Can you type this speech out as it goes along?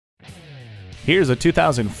Here's a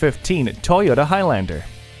 2015 Toyota Highlander.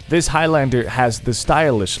 This Highlander has the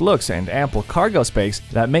stylish looks and ample cargo space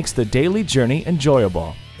that makes the daily journey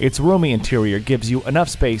enjoyable. Its roomy interior gives you enough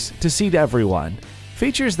space to seat everyone.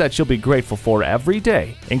 Features that you'll be grateful for every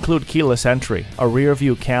day include keyless entry, a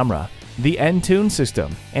rear-view camera, the N-Tune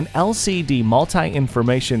system, an LCD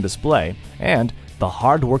multi-information display, and the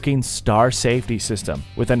hard-working Star safety system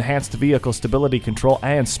with enhanced vehicle stability control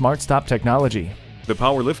and smart stop technology. The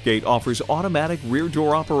power liftgate offers automatic rear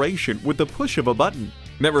door operation with the push of a button.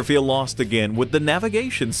 Never feel lost again with the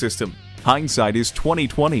navigation system. Hindsight is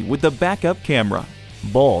 20/20 with the backup camera.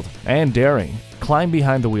 Bold and daring, climb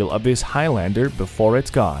behind the wheel of this Highlander before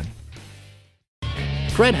it's gone.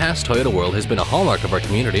 Fred Haas Toyota World has been a hallmark of our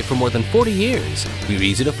community for more than 40 years. We're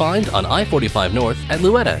easy to find on I-45 North at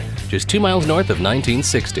Louetta, just 2 miles north of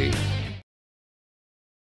 1960.